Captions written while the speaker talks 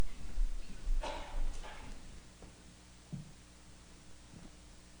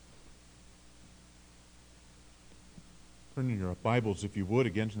Turn in your Bibles, if you would,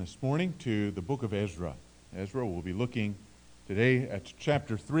 again this morning to the book of Ezra. Ezra, we'll be looking today at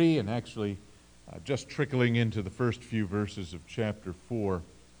chapter 3 and actually just trickling into the first few verses of chapter 4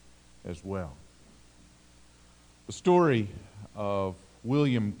 as well. The story of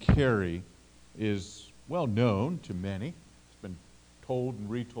William Carey is well known to many. It's been told and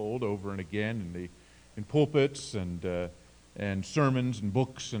retold over and again in pulpits and sermons and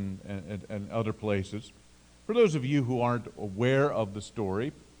books and other places. For those of you who aren't aware of the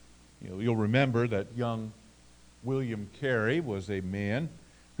story, you'll remember that young William Carey was a man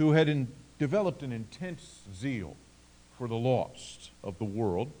who had developed an intense zeal for the lost of the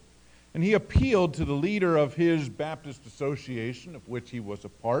world, and he appealed to the leader of his Baptist association, of which he was a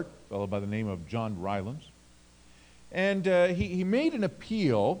part, a fellow by the name of John Rylands, and he made an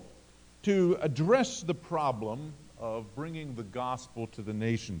appeal to address the problem of bringing the gospel to the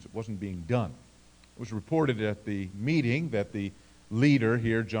nations. It wasn't being done. It was reported at the meeting that the leader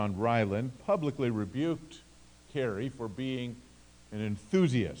here, John Ryland, publicly rebuked Carey for being an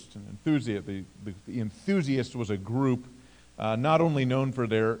enthusiast. The enthusiast was a group not only known for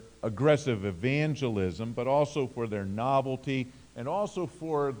their aggressive evangelism, but also for their novelty and also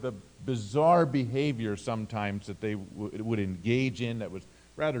for the bizarre behavior sometimes that they would engage in that was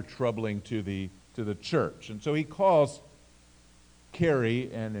rather troubling to the church. And so he calls Carey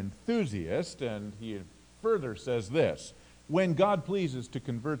an enthusiast, and he further says this: when God pleases to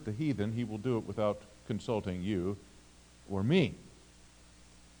convert the heathen, he will do it without consulting you or me.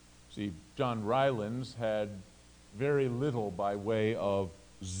 See, John Rylands had very little by way of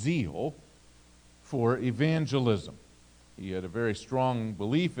zeal for evangelism. He had a very strong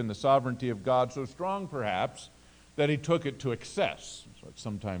belief in the sovereignty of God, so strong perhaps that he took it to excess. So it's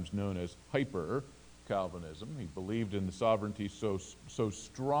sometimes known as hyper-Calvinism. He believed in the sovereignty so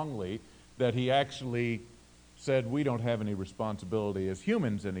strongly that he actually said, we don't have any responsibility as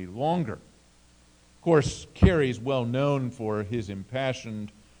humans any longer. Of course, Carey's well known for his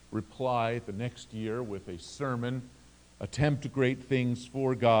impassioned reply the next year with a sermon, attempt great things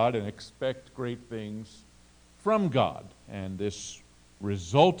for God and expect great things from God. And this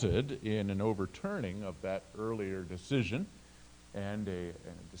resulted in an overturning of that earlier decision and a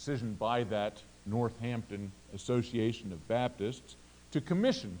decision by that Northampton Association of Baptists to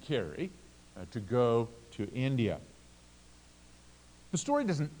commission Carey to go to India. The story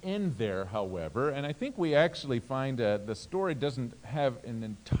doesn't end there, however, and I think we actually find the story doesn't have an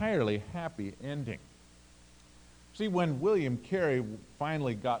entirely happy ending. See, when William Carey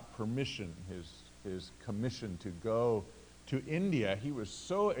finally got permission, his commission to go to India, he was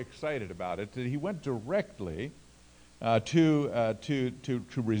so excited about it that he went directly to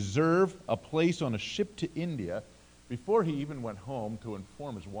reserve a place on a ship to India before he even went home to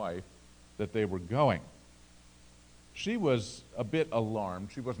inform his wife that they were going. She was a bit alarmed.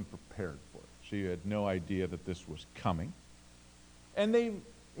 She wasn't prepared for it. She had no idea that this was coming. And they,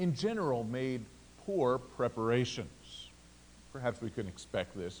 in general, made poor preparations. Perhaps we couldn't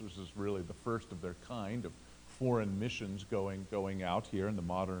expect this. This is really the first of their kind of foreign missions going out here in the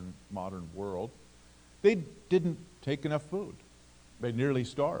modern world. They didn't take enough food. They nearly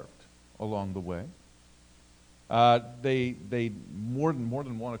starved along the way. They more than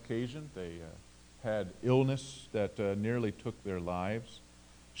one occasion, they had illness that nearly took their lives.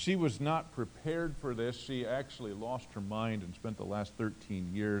 She was not prepared for this. She actually lost her mind and spent the last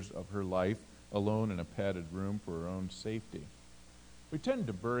 13 years of her life alone in a padded room for her own safety. We tend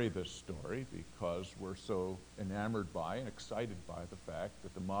to bury this story because we're so enamored by and excited by the fact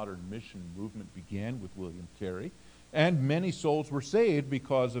that the modern mission movement began with William Carey, and many souls were saved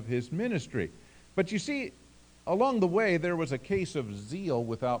because of his ministry. But you see, along the way, there was a case of zeal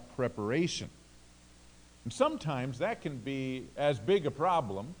without preparation. And sometimes that can be as big a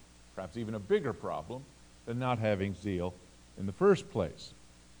problem, perhaps even a bigger problem, than not having zeal in the first place.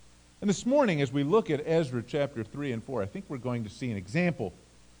 And this morning, as we look at Ezra chapter 3 and 4, I think we're going to see an example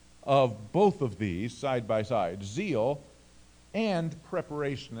of both of these side by side, zeal and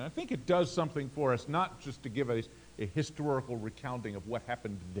preparation. And I think it does something for us, not just to give us a historical recounting of what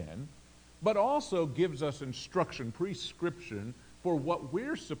happened then, but also gives us instruction, prescription for what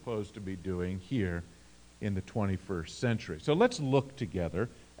we're supposed to be doing here in the 21st century. So let's look together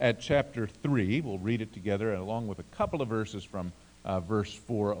at chapter 3. We'll read it together along with a couple of verses from verse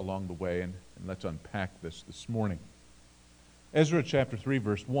 4 along the way, and let's unpack this morning. Ezra chapter 3,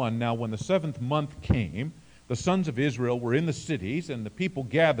 verse 1, Now when the 7th month came, the sons of Israel were in the cities, and the people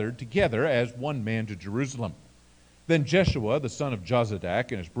gathered together as one man to Jerusalem. Then Jeshua, the son of Jozadak,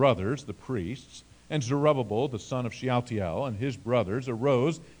 and his brothers, the priests, and Zerubbabel, the son of Shealtiel, and his brothers,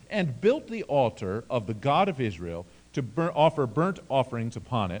 arose and built the altar of the God of Israel to offer burnt offerings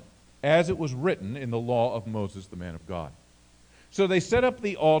upon it, as it was written in the law of Moses, the man of God. So they set up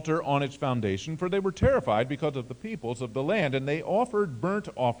the altar on its foundation, for they were terrified because of the peoples of the land, and they offered burnt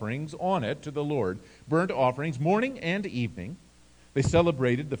offerings on it to the Lord, burnt offerings morning and evening. They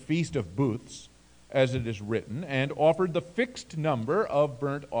celebrated the Feast of Booths, as it is written, and offered the fixed number of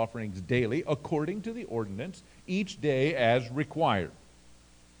burnt offerings daily, according to the ordinance, each day as required.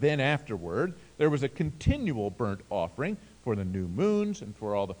 Then afterward, there was a continual burnt offering for the new moons and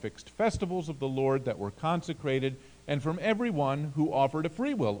for all the fixed festivals of the Lord that were consecrated, and from everyone who offered a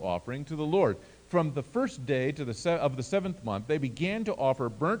freewill offering to the Lord. From the first day of the 7th month, they began to offer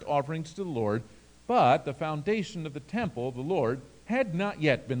burnt offerings to the Lord, but the foundation of the temple of the Lord had not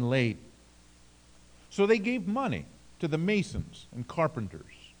yet been laid. So they gave money to the masons and carpenters,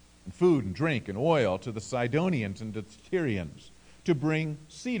 and food and drink and oil to the Sidonians and the Tyrians, to bring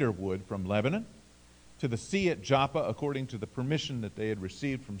cedar wood from Lebanon to the sea at Joppa, according to the permission that they had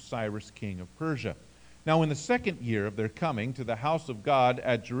received from Cyrus, king of Persia. Now in the 2nd year of their coming to the house of God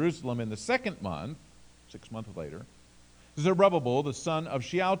at Jerusalem in the 2nd month, 6 months later, Zerubbabel the son of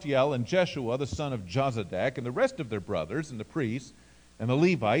Shealtiel and Jeshua the son of Jozadak and the rest of their brothers and the priests and the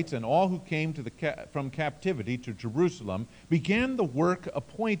Levites and all who came from captivity to Jerusalem began the work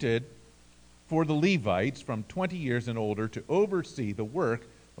appointed for the Levites from 20 years and older to oversee the work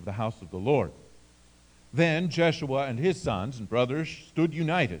of the house of the Lord. Then Jeshua and his sons and brothers stood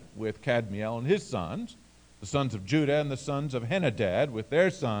united with Kadmiel and his sons, the sons of Judah and the sons of Henadad with their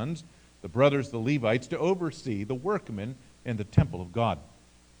sons, the brothers the Levites, to oversee the workmen in the temple of God.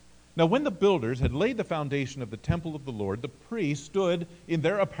 Now when the builders had laid the foundation of the temple of the Lord, the priests stood in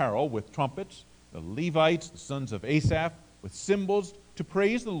their apparel with trumpets, the Levites, the sons of Asaph, with cymbals, to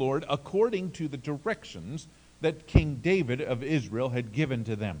praise the Lord according to the directions that King David of Israel had given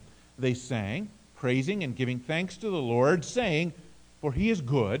to them. They sang, praising and giving thanks to the Lord, saying, "For he is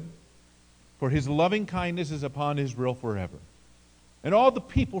good, for his loving kindness is upon Israel forever." And all the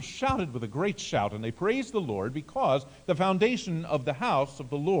people shouted with a great shout, and they praised the Lord, because the foundation of the house of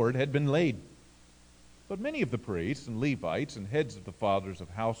the Lord had been laid. But many of the priests and Levites and heads of the fathers of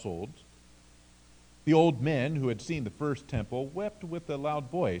households, the old men who had seen the first temple, wept with a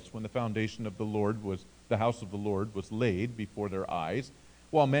loud voice when the foundation of the house of the Lord was laid before their eyes,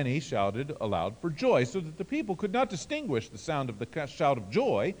 while many shouted aloud for joy, so that the people could not distinguish the sound of the shout of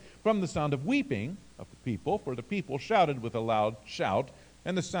joy from the sound of weeping of the people, for the people shouted with a loud shout,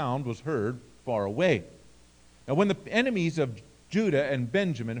 and the sound was heard far away. Now when the enemies of Judah and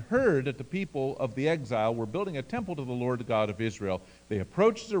Benjamin heard that the people of the exile were building a temple to the Lord God of Israel, they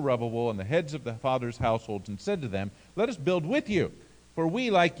approached Zerubbabel and the heads of the fathers' households and said to them, "Let us build with you. For we,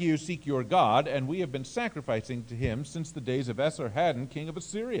 like you, seek your God, and we have been sacrificing to him since the days of Esarhaddon, king of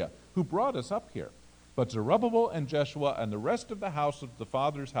Assyria, who brought us up here." But Zerubbabel and Jeshua and the rest of the house of the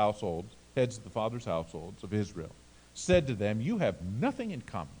fathers' households, heads of the fathers' households of Israel, said to them, "You have nothing in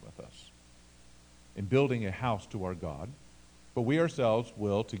common with us in building a house to our God, but we ourselves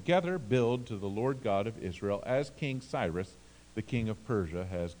will together build to the Lord God of Israel, as King Cyrus, the king of Persia,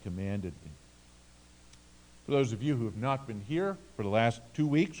 has commanded me." For those of you who have not been here for the last 2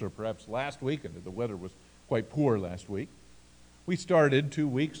 weeks, or perhaps last week, and the weather was quite poor last week, we started 2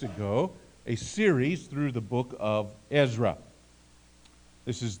 weeks ago a series through the book of Ezra.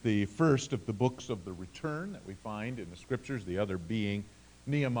 This is the first of the books of the return that we find in the Scriptures, the other being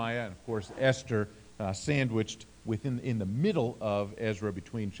Nehemiah and, of course, Esther, sandwiched in the middle of Ezra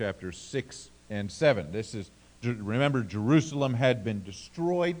between chapters 6 and 7. Remember, Jerusalem had been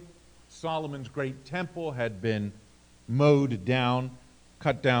destroyed. Solomon's great temple had been mowed down,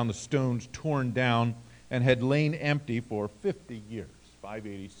 cut down, the stones torn down, and had lain empty for 50 years.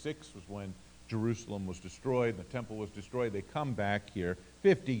 586 was when Jerusalem was destroyed, the temple was destroyed. They come back here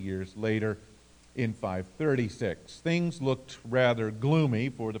 50 years later in 536. Things looked rather gloomy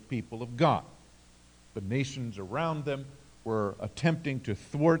for the people of God. The nations around them were attempting to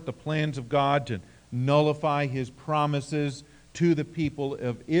thwart the plans of God, to nullify his promises to the people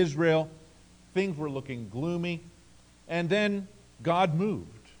of Israel. Things were looking gloomy. And then God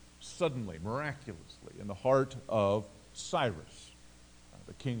moved suddenly, miraculously, in the heart of Cyrus,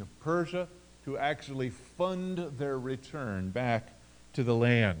 the king of Persia, to actually fund their return back to the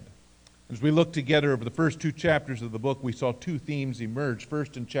land. As we look together over the first 2 chapters of the book, we saw 2 themes emerge.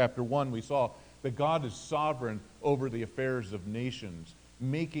 First, in chapter 1, we saw that God is sovereign over the affairs of nations,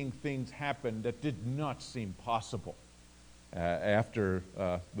 making things happen that did not seem possible after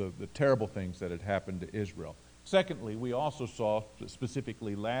the terrible things that had happened to Israel. Secondly, we also saw,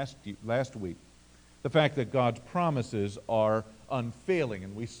 specifically last week, the fact that God's promises are unfailing.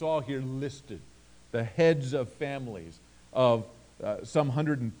 And we saw here listed the heads of families of some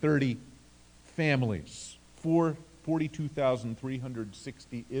 130 families,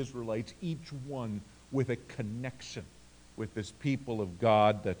 42,360 Israelites, each one with a connection with this people of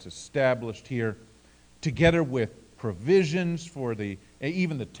God that's established here, together with provisions for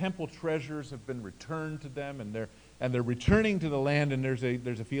even the temple treasures have been returned to them, and they're returning to the land, and there's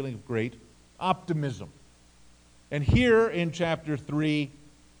a feeling of great optimism. And here in chapter 3,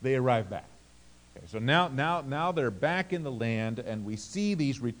 they arrive back. Okay, so now they're back in the land, and we see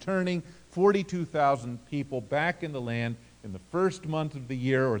these returning 42,000 people back in the land in the first month of the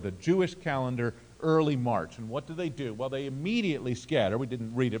year, or the Jewish calendar, early March. And what do? Well, they immediately scatter. We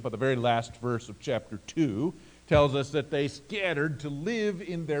didn't read it, but the very last verse of chapter 2 tells us that they scattered to live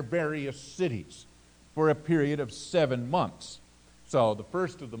in their various cities for a period of 7 months. So the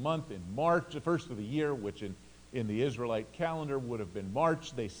first of the month in March, the first of the year, which in the Israelite calendar would have been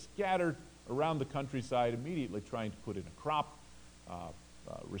March, they scattered around the countryside, immediately trying to put in a crop,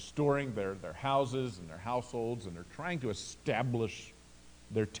 restoring their houses and their households, and they're trying to establish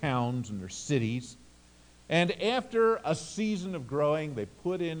their towns and their cities. And after a season of growing, they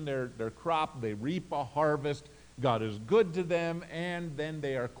put in their crop, they reap a harvest, God is good to them, and then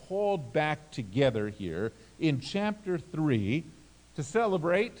they are called back together here in chapter 3 to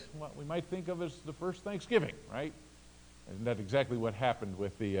celebrate what we might think of as the first Thanksgiving, right? Isn't that exactly what happened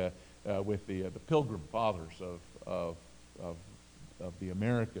with the Pilgrim Fathers of the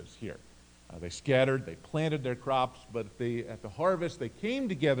Americas here? They scattered, they planted their crops, but at the harvest they came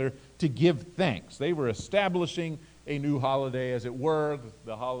together to give thanks. They were establishing a new holiday, as it were,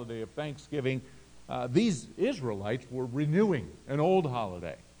 the holiday of Thanksgiving. These Israelites were renewing an old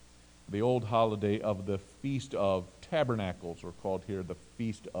holiday, the old holiday of the Feast of Tabernacles, or called here the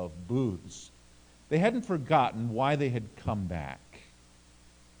Feast of Booths. They hadn't forgotten why they had come back.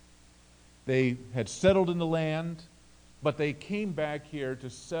 They had settled in the land, but they came back here to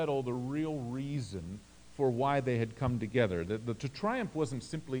settle the real reason for why they had come together. The triumph wasn't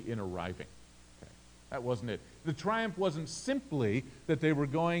simply in arriving. Okay. That wasn't it. The triumph wasn't simply that they were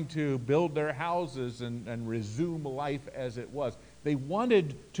going to build their houses and resume life as it was. They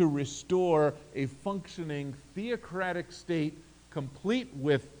wanted to restore a functioning theocratic state, complete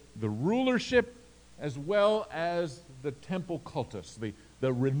with the rulership as well as the temple cultus,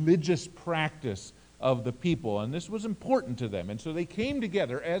 the religious practice of the people. And this was important to them. And so they came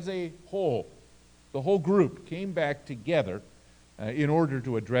together as a whole. The whole group came back together in order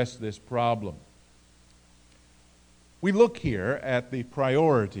to address this problem. We look here at the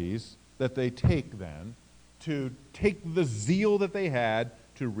priorities that they take then to take the zeal that they had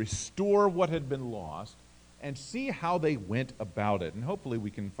to restore what had been lost and see how they went about it. And hopefully we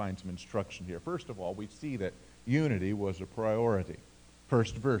can find some instruction here. First of all, we see that unity was a priority.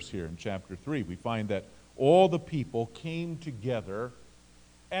 First verse here in chapter 3, we find that all the people came together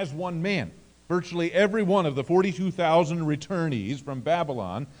as one man. Virtually every one of the 42,000 returnees from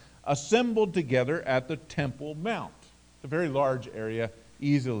Babylon assembled together at the Temple Mount. It's a very large area,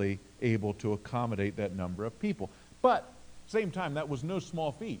 easily able to accommodate that number of people. But at the same time, that was no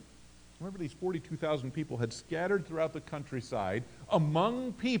small feat. Remember, these 42,000 people had scattered throughout the countryside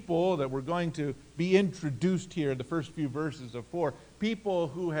among people that were going to be introduced here in the first few verses of 4, people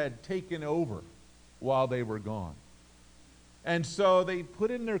who had taken over while they were gone. And so they put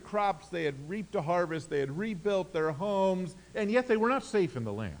in their crops, they had reaped a harvest, they had rebuilt their homes, and yet they were not safe in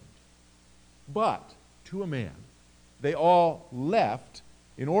the land. But, to a man, they all left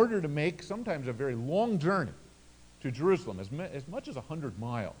in order to make sometimes a very long journey to Jerusalem, as much as 100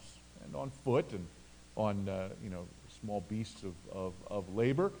 miles. And on foot and on small beasts of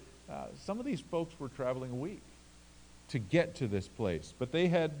labor. Some of these folks were traveling a week to get to this place. But they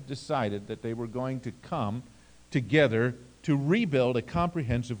had decided that they were going to come together to rebuild a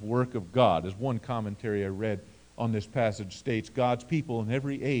comprehensive work of God. As one commentary I read on this passage states, God's people in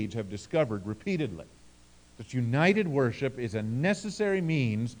every age have discovered repeatedly that united worship is a necessary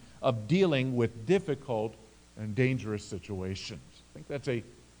means of dealing with difficult and dangerous situations. I think that's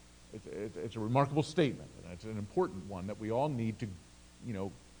it's a remarkable statement, and it's an important one that we all need to,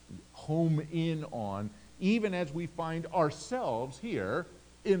 home in on, even as we find ourselves here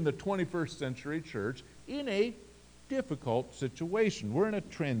in the 21st century church in a difficult situation. We're in a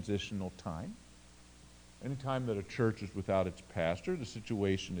transitional time. Anytime that a church is without its pastor, the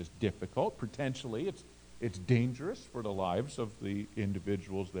situation is difficult. Potentially, it's dangerous for the lives of the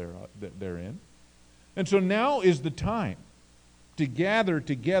individuals therein. And so now is the time to gather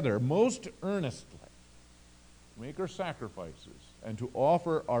together most earnestly, make our sacrifices, and to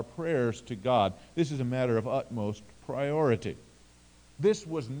offer our prayers to God. This is a matter of utmost priority. This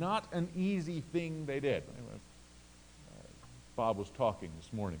was not an easy thing they did. Bob was talking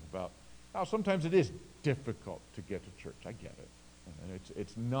this morning about how sometimes it is difficult to get to church. I get it. And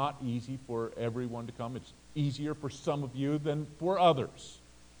it's not easy for everyone to come. It's easier for some of you than for others.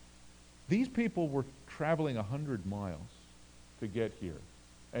 These people were traveling 100 miles to get here.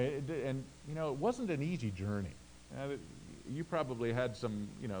 And it wasn't an easy journey. You probably had some,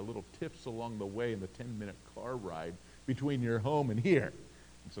 little tips along the way in the 10-minute car ride between your home and here.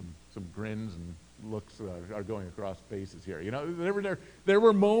 And some grins and looks are going across faces here. There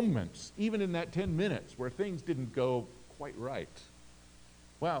were moments, even in that 10 minutes, where things didn't go quite right.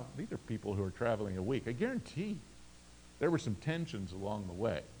 Well, these are people who are traveling a week. I guarantee there were some tensions along the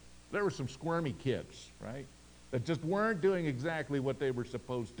way. There were some squirmy kids, right, that just weren't doing exactly what they were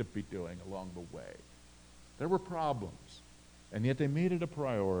supposed to be doing along the way. There were problems, and yet they made it a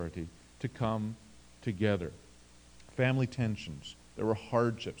priority to come together. Family tensions. There were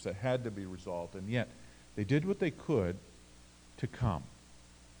hardships that had to be resolved, and yet they did what they could to come.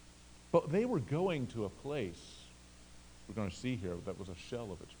 But they were going to a place, we're going to see here, that was a shell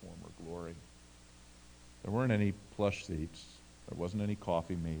of its former glory. There weren't any plush seats. There wasn't any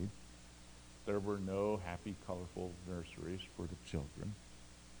coffee made. There were no happy, colorful nurseries for the children.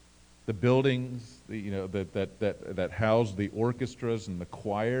 The buildings, that housed the orchestras and the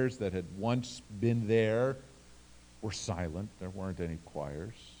choirs that had once been there were silent. There weren't any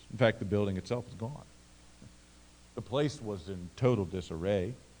choirs. In fact, the building itself was gone. The place was in total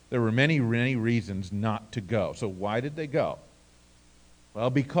disarray. There were many, many reasons not to go. So why did they go? Well,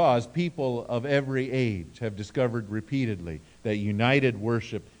 because people of every age have discovered repeatedly that united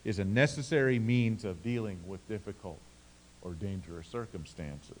worship is a necessary means of dealing with difficult or dangerous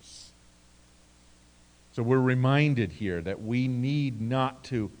circumstances. So we're reminded here that we need not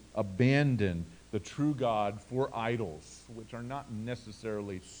to abandon the true God for idols, which are not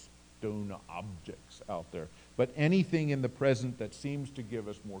necessarily stone objects out there, but anything in the present that seems to give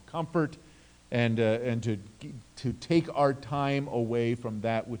us more comfort and to take our time away from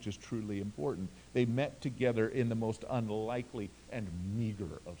that which is truly important. They met together in the most unlikely and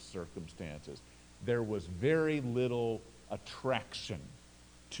meager of circumstances. There was very little attraction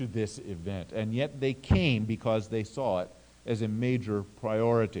to this event, and yet they came because they saw it as a major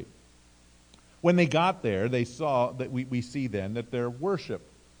priority. When they got there, they saw that we see then that their worship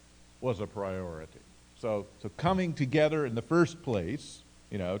was a priority. So coming together in the first place,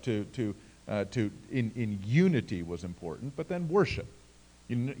 in unity was important, but then worship.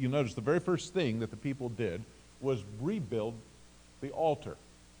 You notice the very first thing that the people did was rebuild the altar.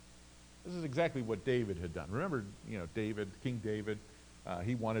 This is exactly what David had done. Remember, King David,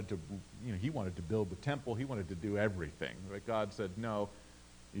 he wanted to build the temple. He wanted to do everything. But God said, no,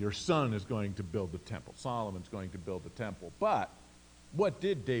 your son is going to build the temple. Solomon's going to build the temple. But what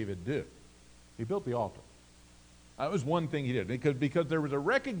did David do? He built the altar. That was one thing he did, because there was a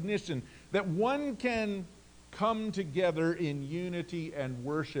recognition that one can come together in unity and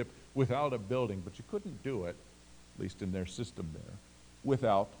worship without a building, but you couldn't do it, at least in their system there,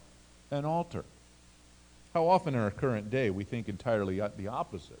 without an altar. How often in our current day we think entirely the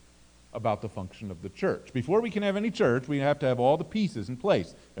opposite about the function of the church. Before we can have any church, we have to have all the pieces in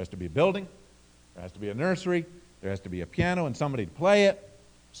place. There has to be a building, there has to be a nursery, there has to be a piano and somebody to play it,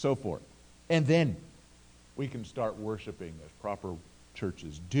 so forth. And then we can start worshiping as proper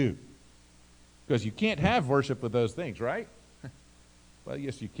churches do. Because you can't have worship with those things, right? Well,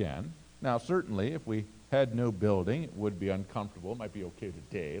 yes, you can. Now, certainly, if we had no building, it would be uncomfortable. It might be okay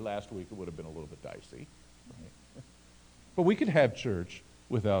today. Last week, it would have been a little bit dicey. Right? But we could have church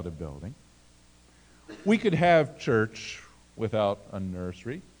without a building. We could have church without a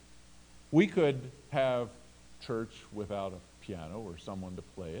nursery. We could have church without a piano or someone to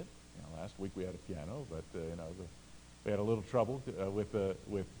play it. Last week we had a piano, but we had a little trouble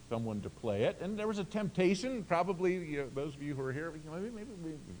with someone to play it, and there was a temptation. Probably those of you who are here, maybe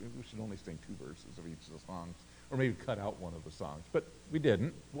we should only sing 2 verses of each of the songs, or maybe cut out one of the songs. But we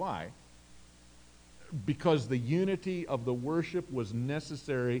didn't. Why? Because the unity of the worship was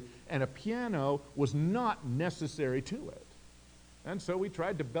necessary, and a piano was not necessary to it. And so we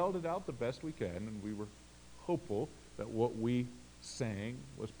tried to belt it out the best we can, and we were hopeful that what we sang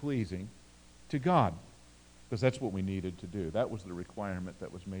was pleasing to God, because that's what we needed to do. That was the requirement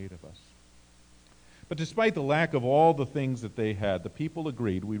that was made of us. But despite the lack of all the things that they had, the people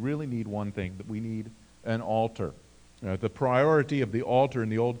agreed we really need one thing, that we need an altar. The priority of the altar in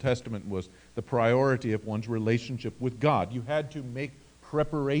the Old Testament was the priority of one's relationship with God. You had to make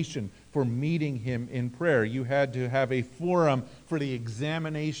preparation for meeting him in prayer. You had to have a forum for the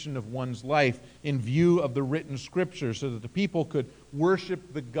examination of one's life in view of the written Scripture so that the people could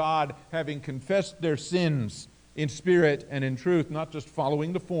worship the God having confessed their sins in spirit and in truth, not just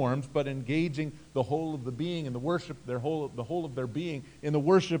following the forms, but engaging the whole of the being in the worship, the whole of their being in the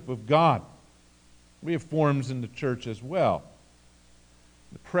worship of God. We have forms in the church as well.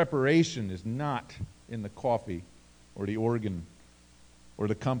 The preparation is not in the coffee or the organ or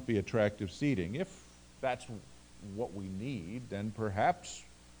the comfy, attractive seating. If that's what we need, then perhaps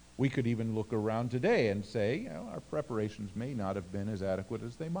we could even look around today and say, our preparations may not have been as adequate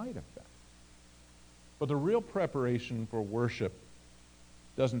as they might have been. But the real preparation for worship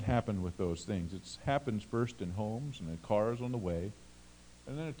doesn't happen with those things. It happens first in homes and in cars on the way,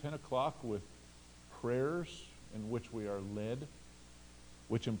 and then at 10 o'clock with prayers in which we are led,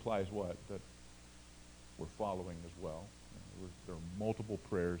 which implies what? That we're following as well. There are multiple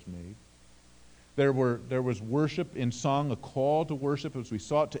prayers made. There was worship in song, a call to worship as we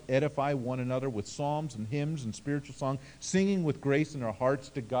sought to edify one another with psalms and hymns and spiritual song, singing with grace in our hearts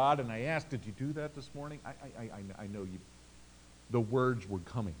to God. And I asked, did you do that this morning? I know you. The words were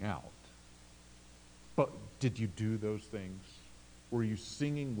coming out. But did you do those things? Were you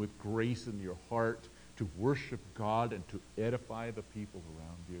singing with grace in your heart to worship God and to edify the people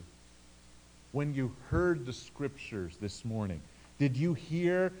around you? When you heard the Scriptures this morning, did you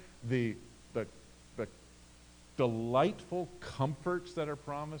hear the delightful comforts that are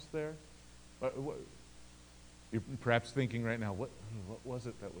promised there? You're perhaps thinking right now, what was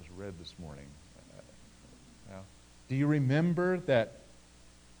it that was read this morning? Do you remember that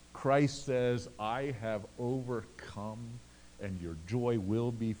Christ says, I have overcome and your joy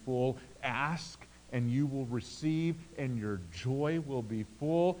will be full? Ask and you will receive and your joy will be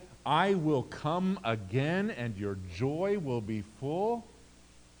full. I will come again and your joy will be full.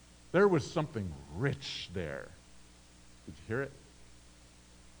 There was something rich there. Did you hear it?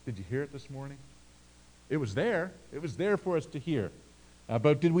 Did you hear it this morning? It was there. It was there for us to hear.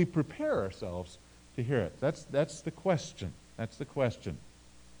 But did we prepare ourselves to hear it? That's the question. That's the question.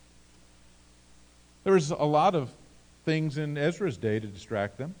 There was a lot of things in Ezra's day to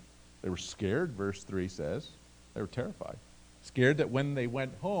distract them. They were scared, verse 3 says. They were terrified. Scared that when they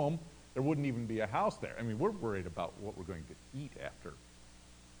went home, there wouldn't even be a house there. I mean, we're worried about what we're going to eat after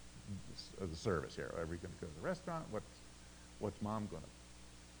the service here. Are we going to go to the restaurant? What's Mom going to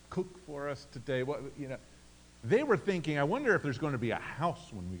cook for us today? They were thinking, I wonder if there's going to be a house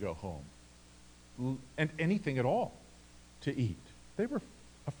when we go home, and anything at all to eat. They were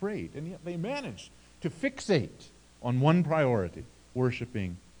afraid, and yet they managed to fixate on one priority,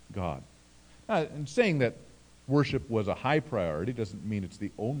 worshiping God. And saying that worship was a high priority doesn't mean it's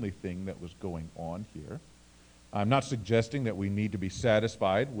the only thing that was going on here. I'm not suggesting that we need to be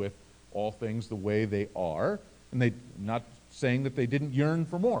satisfied with all things the way they are, and not saying that they didn't yearn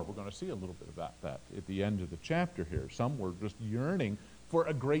for more. We're going to see a little bit about that at the end of the chapter here. Some were just yearning for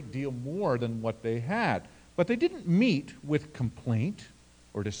a great deal more than what they had. But they didn't meet with complaint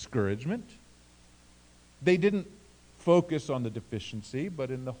or discouragement. They didn't focus on the deficiency, but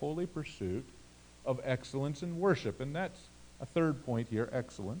in the holy pursuit of excellence in worship. And that's a third point here,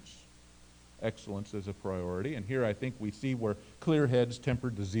 excellence. Excellence is a priority. And here I think we see where clear heads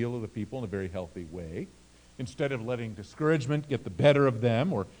tempered the zeal of the people in a very healthy way. Instead of letting discouragement get the better of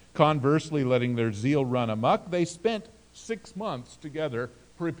them, or conversely letting their zeal run amok, they spent 6 months together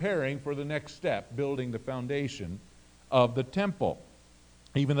preparing for the next step, building the foundation of the temple.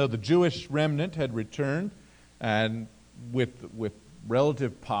 Even though the Jewish remnant had returned and with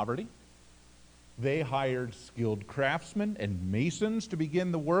relative poverty, they hired skilled craftsmen and masons to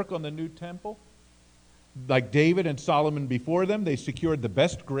begin the work on the new temple. Like David and Solomon before them, they secured the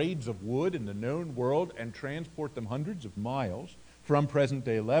best grades of wood in the known world and transport them hundreds of miles from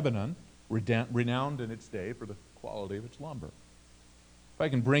present-day Lebanon, renowned in its day for the quality of its lumber. If I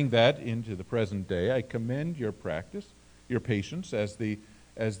can bring that into the present day, I commend your practice, your patience as the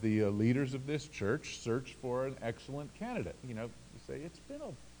leaders of this church search for an excellent candidate. You say it's been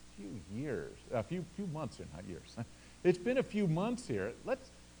a few months here, not years. It's been a few months here.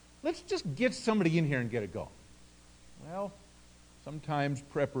 Let's just get somebody in here and get it going. Well, sometimes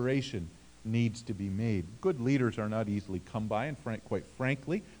preparation needs to be made. Good leaders are not easily come by, and quite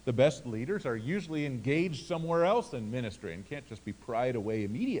frankly, the best leaders are usually engaged somewhere else in ministry and can't just be pried away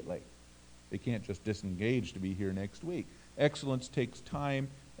immediately. They can't just disengage to be here next week. Excellence takes time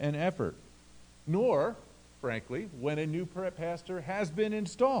and effort. Nor, frankly, when a new pastor has been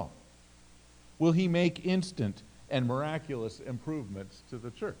installed, will he make instant and miraculous improvements to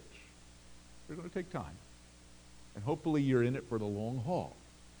the church. They're going to take time. And hopefully you're in it for the long haul.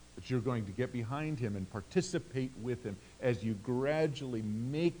 That you're going to get behind him and participate with him as you gradually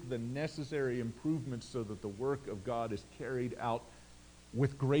make the necessary improvements so that the work of God is carried out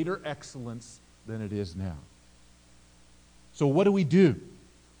with greater excellence than it is now. So what do we do?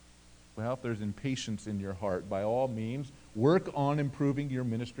 Well, if there's impatience in your heart, by all means, work on improving your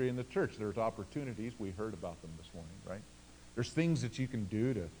ministry in the church. There's opportunities. We heard about them this morning, right? There's things that you can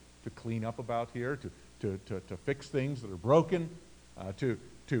do to clean up about here, to fix things that are broken, to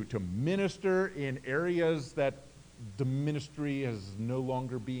minister in areas that the ministry is no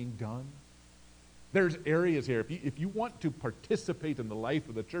longer being done. There's areas here. If you want to participate in the life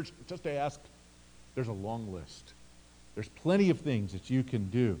of the church, just ask. There's a long list. There's plenty of things that you can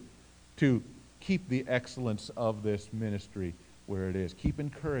do to keep the excellence of this ministry where it is. Keep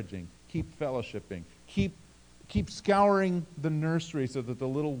encouraging. Keep fellowshipping. Keep scouring the nursery so that the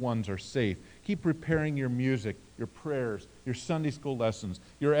little ones are safe. Keep preparing your music, your prayers, your Sunday school lessons,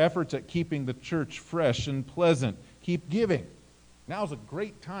 your efforts at keeping the church fresh and pleasant. Keep giving. Now's a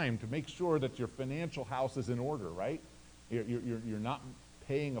great time to make sure that your financial house is in order, right? You're not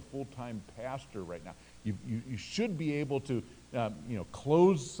paying a full-time pastor right now. You should be able to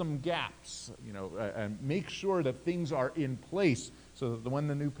close some gaps, and make sure that things are in place so that when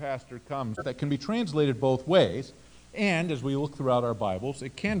the new pastor comes, that can be translated both ways. And as we look throughout our Bibles,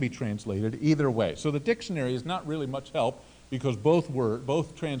 it can be translated either way. So the dictionary is not really much help because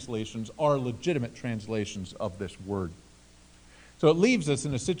both translations are legitimate translations of this word. So it leaves us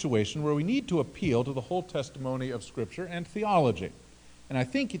in a situation where we need to appeal to the whole testimony of Scripture and theology. And I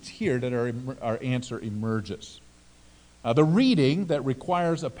think it's here that our answer emerges. The reading that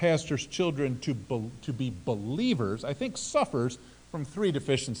requires a pastor's children to be believers, I think, suffers from three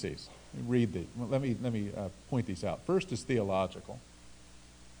deficiencies. Let me point these out. First is theological.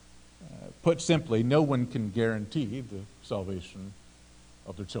 Put simply, no one can guarantee the salvation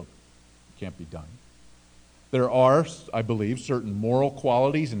of their children. It can't be done. There are, I believe, certain moral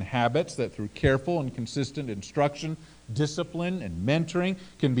qualities and habits that through careful and consistent instruction, discipline, and mentoring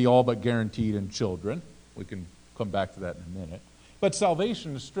can be all but guaranteed in children. We can come back to that in a minute. But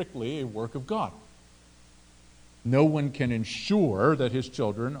salvation is strictly a work of God. No one can ensure that his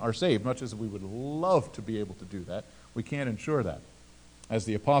children are saved, much as we would love to be able to do that. We can't ensure that. As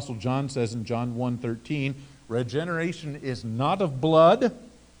the Apostle John says in John 1:13, regeneration is not of blood,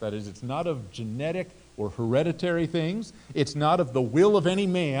 that is, it's not of genetic or hereditary things. It's not of the will of any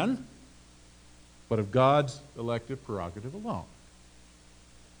man, but of God's elective prerogative alone.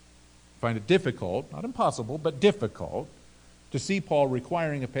 I find it difficult, not impossible, but difficult, to see Paul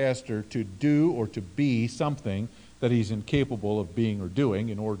requiring a pastor to do or to be something that he's incapable of being or doing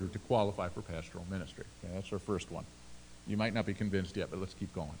in order to qualify for pastoral ministry. Okay, that's our first one. You might not be convinced yet, but let's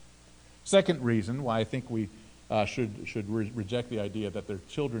keep going. Second reason why I think we should reject the idea that their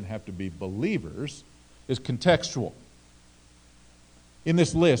children have to be believers is contextual. In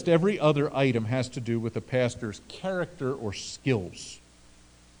this list, every other item has to do with the pastor's character or skills,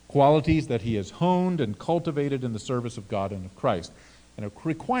 qualities that he has honed and cultivated in the service of God and of Christ. And a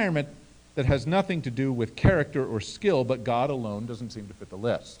requirement that has nothing to do with character or skill, but God alone, doesn't seem to fit the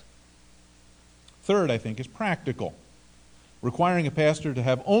list. Third, I think, is practical. Requiring a pastor to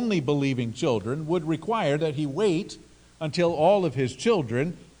have only believing children would require that he wait until all of his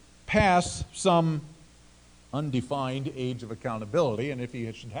children pass some undefined age of accountability, and if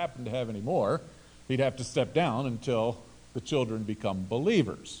he should happen to have any more, he'd have to step down until the children become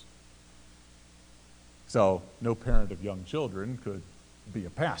believers. So no parent of young children could be a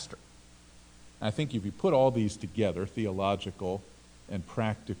pastor. I think if you put all these together, theological and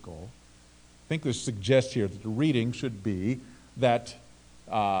practical, I think this suggests here that the reading should be that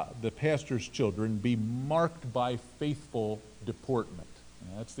the pastor's children be marked by faithful deportment.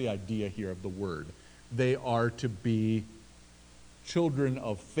 And that's the idea here of the word. They are to be children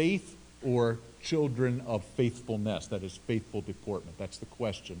of faith or children of faithfulness. That is, faithful deportment. That's the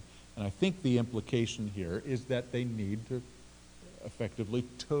question. And I think the implication here is that they need to effectively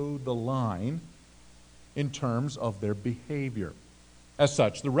toe the line in terms of their behavior. As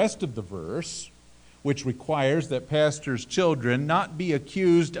such, the rest of the verse, which requires that pastors' children not be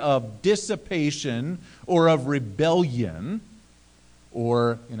accused of dissipation or of rebellion,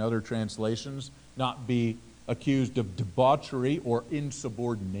 or, in other translations, not be accused of debauchery or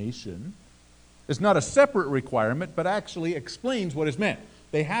insubordination, is not a separate requirement, but actually explains what is meant.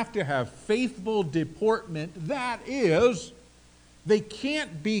 They have to have faithful deportment. That is, they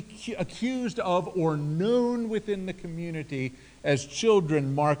can't be accused of or known within the community as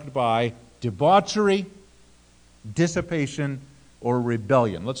children marked by debauchery, dissipation, or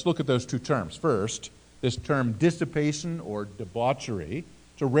rebellion. Let's look at those two terms. First, this term dissipation or debauchery,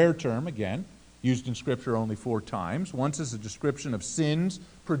 It's a rare term, again, used in Scripture only 4 times. Once as a description of sins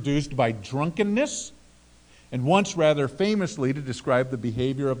produced by drunkenness, and once rather famously to describe the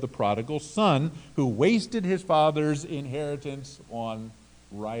behavior of the prodigal son who wasted his father's inheritance on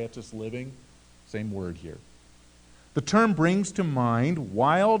riotous living. Same word here. The term brings to mind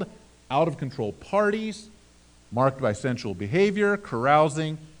wild, out-of-control parties marked by sensual behavior,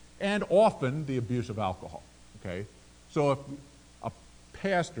 carousing, and often the abuse of alcohol. Okay? So if a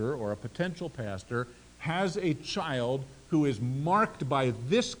pastor or a potential pastor has a child who is marked by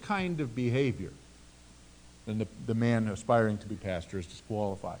this kind of behavior, then the man aspiring to be pastor is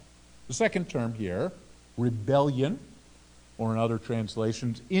disqualified. The second term here, rebellion, or in other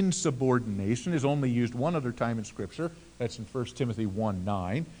translations, insubordination, is only used one other time in Scripture. That's in 1 Timothy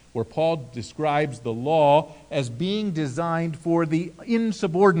 1:9, where Paul describes the law as being designed for the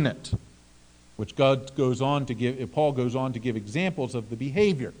insubordinate, which Paul goes on to give examples of the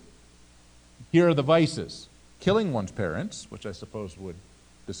behavior. Here are the vices: killing one's parents, which I suppose would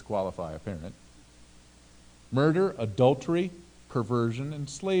disqualify a parent; murder, adultery, perversion, and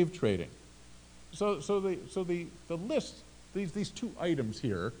slave trading. So the list, these 2 items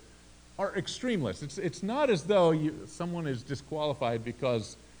here, are extreme lists. It's not as though someone is disqualified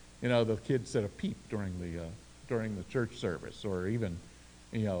because the kid said a peep during the church service, or even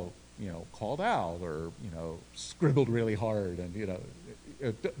called out, or scribbled really hard,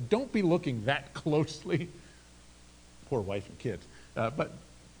 and don't be looking that closely. Poor wife and kids, but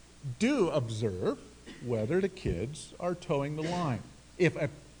do observe whether the kids are towing the line.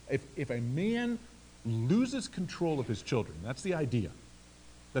 If a man loses control of his children, that's the idea,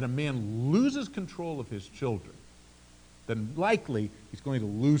 that a man loses control of his children, then likely he's going to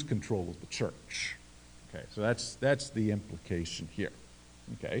lose control of the church. Okay, so that's the implication here.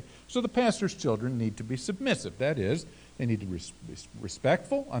 Okay, so the pastor's children need to be submissive. That is, they need to be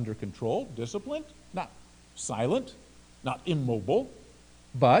respectful, under control, disciplined, not silent, not immobile,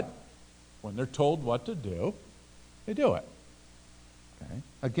 but when they're told what to do, they do it. Okay.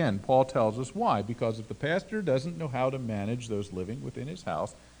 Again, Paul tells us why. Because if the pastor doesn't know how to manage those living within his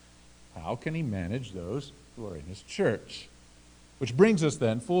house, how can he manage those who are in his church? Which brings us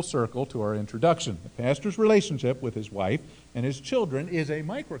then full circle to our introduction. The pastor's relationship with his wife and his children is a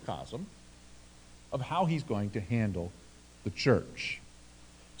microcosm of how he's going to handle the church.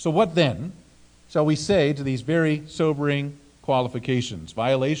 So what then shall we say to these very sobering qualifications,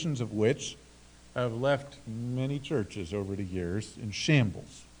 violations of which have left many churches over the years in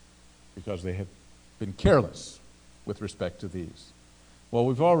shambles because they have been careless with respect to these? Well,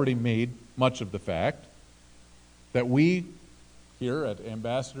 we've already made much of the fact that we here at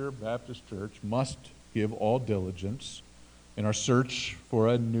Ambassador Baptist Church must give all diligence in our search for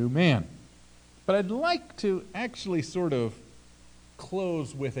a new man. But I'd like to actually sort of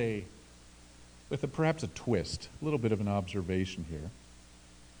close with perhaps a twist, a little bit of an observation here.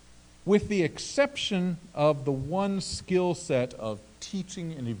 With the exception of the one skill set of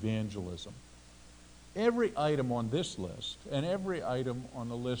teaching and evangelism, every item on this list and every item on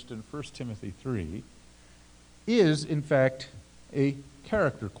the list in 1 Timothy 3 is, in fact, a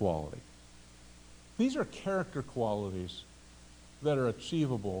character quality. These are character qualities that are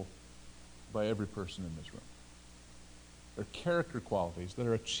achievable by every person in this room. They're character qualities that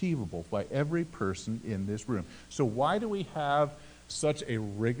are achievable by every person in this room. So why do we have such a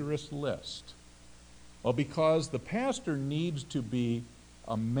rigorous list? Well, because the pastor needs to be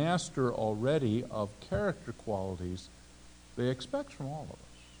a master already of character qualities they expect from all of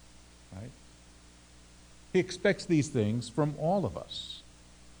us, right? He expects these things from all of us.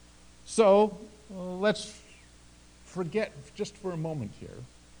 So let's forget just for a moment here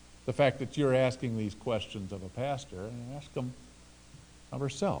the fact that you're asking these questions of a pastor, and ask them of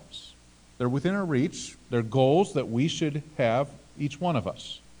ourselves. They're within our reach. They're goals that we should have, each one of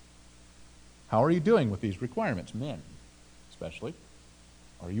us. How are you doing with these requirements? Men, especially.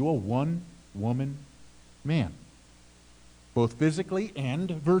 Are you a one-woman man? Both physically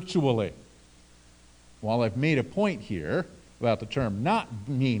and virtually. While I've made a point here about the term not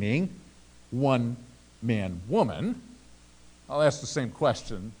meaning one-man-woman, I'll ask the same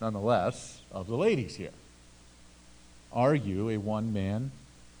question, nonetheless, of the ladies here. Are you a one-man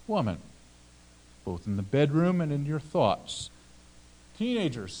woman, both in the bedroom and in your thoughts?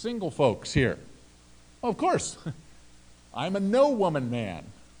 Teenagers, single folks here. Oh, of course, I'm a no-woman man,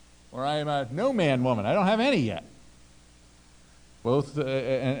 or I'm a no-man woman. I don't have any yet. Both,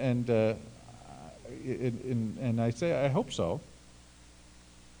 and I say, I hope so.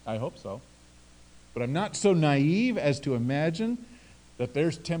 I hope so. But I'm not so naive as to imagine that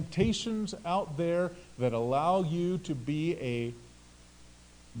there's temptations out there that allow you to be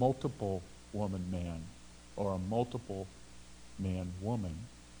multiple woman-man or a multiple man-woman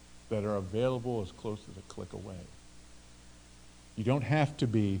that are available as close as a click away. You don't have to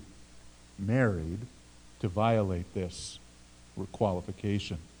be married to violate this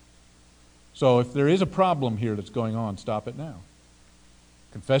qualification. So if there is a problem here that's going on, stop it now.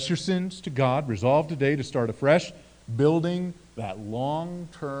 Confess your sins to God. Resolve today to start afresh, building that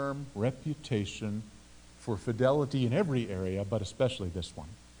long-term reputation for fidelity in every area, but especially this one.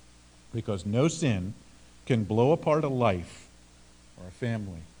 Because no sin can blow apart a life or a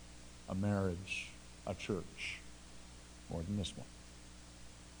family, a marriage, a church, more than this one.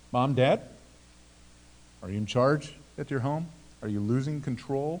 Mom, Dad, are you in charge at your home? Are you losing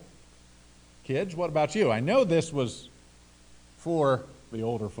control? Kids, what about you? I know this was for the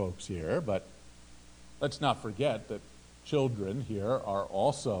older folks here, but let's not forget that children here are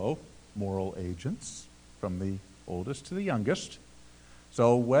also moral agents, from the oldest to the youngest.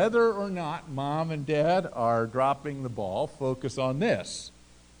 So whether or not Mom and Dad are dropping the ball, focus on this.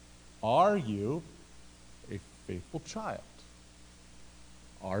 Are you a faithful child?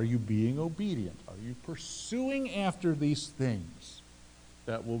 Are you being obedient? Are you pursuing after these things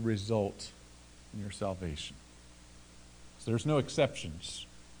that will result in your salvation? So there's no exceptions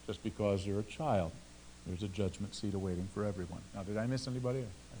just because you're a child. There's a judgment seat awaiting for everyone. Now, did I miss anybody?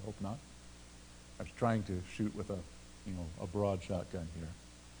 I hope not. I was trying to shoot with a broad shotgun here.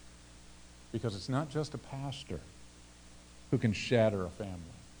 Because it's not just a pastor who can shatter a family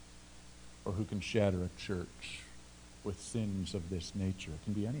or who can shatter a church with sins of this nature. It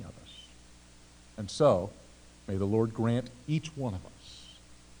can be any of us. And so, may the Lord grant each one of us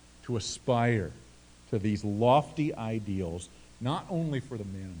to aspire to these lofty ideals, not only for the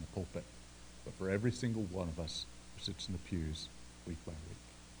man in the pulpit, but for every single one of us who sits in the pews week by week.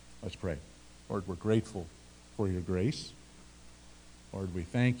 Let's pray. Lord, we're grateful for your grace. Lord, we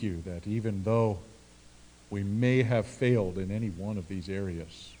thank you that even though we may have failed in any one of these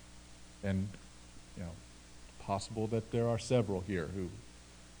areas, and possible that there are several here who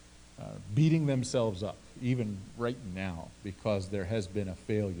are beating themselves up, even right now, because there has been a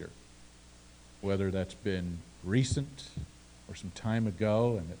failure, whether that's been recent or some time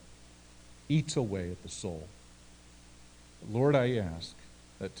ago, and it eats away at the soul. Lord, I ask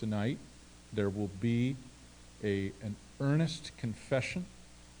that tonight there will be an earnest confession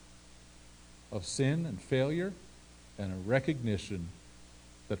of sin and failure and a recognition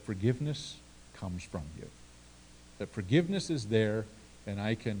that forgiveness comes from you. That forgiveness is there, and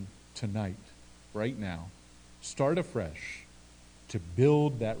I can tonight, right now, start afresh to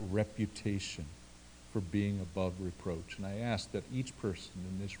build that reputation for being above reproach. And I ask that each person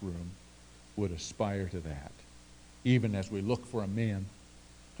in this room would aspire to that, even as we look for a man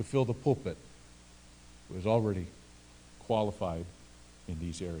to fill the pulpit who is already qualified in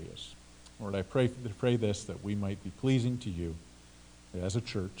these areas. Lord, I pray this, that we might be pleasing to you as a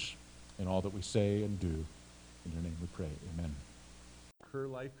church in all that we say and do. In your name we pray. Amen. Her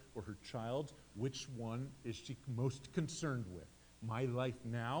life or her child's, which one is she most concerned with? My life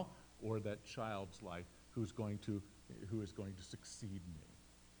now or that child's life who is going to succeed me?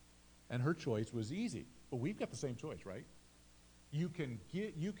 And her choice was easy. But we've got the same choice, right? You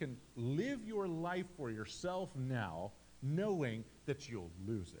can live your life for yourself now, knowing that you'll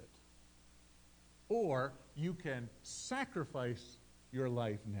lose it. Or you can sacrifice your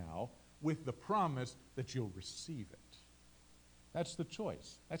life now with the promise that you'll receive it. That's the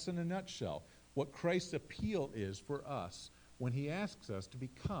choice. That's in a nutshell what Christ's appeal is for us when he asks us to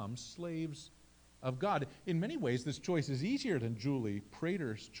become slaves of God. In many ways, this choice is easier than Julie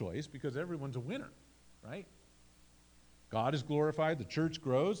Prater's choice because everyone's a winner, right? God is glorified, the church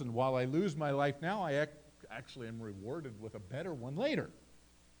grows, and while I lose my life now, I actually am rewarded with a better one later.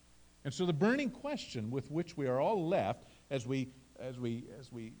 And so the burning question with which we are all left as we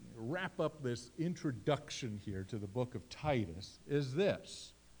wrap up this introduction here to the book of Titus is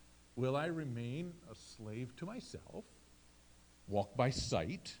this: will I remain a slave to myself, walk by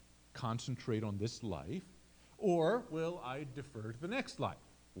sight, concentrate on this life, or will I defer to the next life,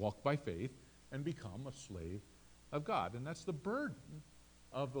 walk by faith, and become a slave of God? And that's the burden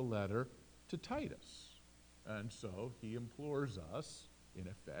of the letter to Titus. And so he implores us, in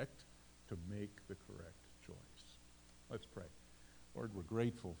effect, to make the correct choice. Let's pray. Lord, we're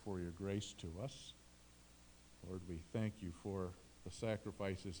grateful for your grace to us. Lord, we thank you for the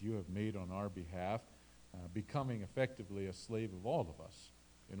sacrifices you have made on our behalf, becoming effectively a slave of all of us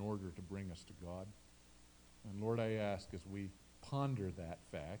in order to bring us to God. And Lord, I ask as we ponder that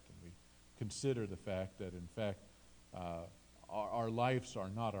fact and we consider the fact that, in fact, our lives are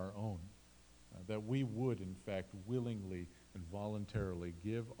not our own, that we would, in fact, willingly and voluntarily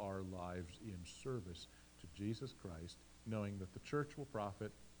give our lives in service to Jesus Christ, knowing that the church will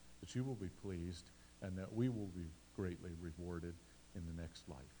profit, that you will be pleased, and that we will be greatly rewarded in the next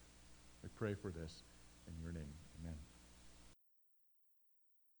life. We pray for this in your name. Amen.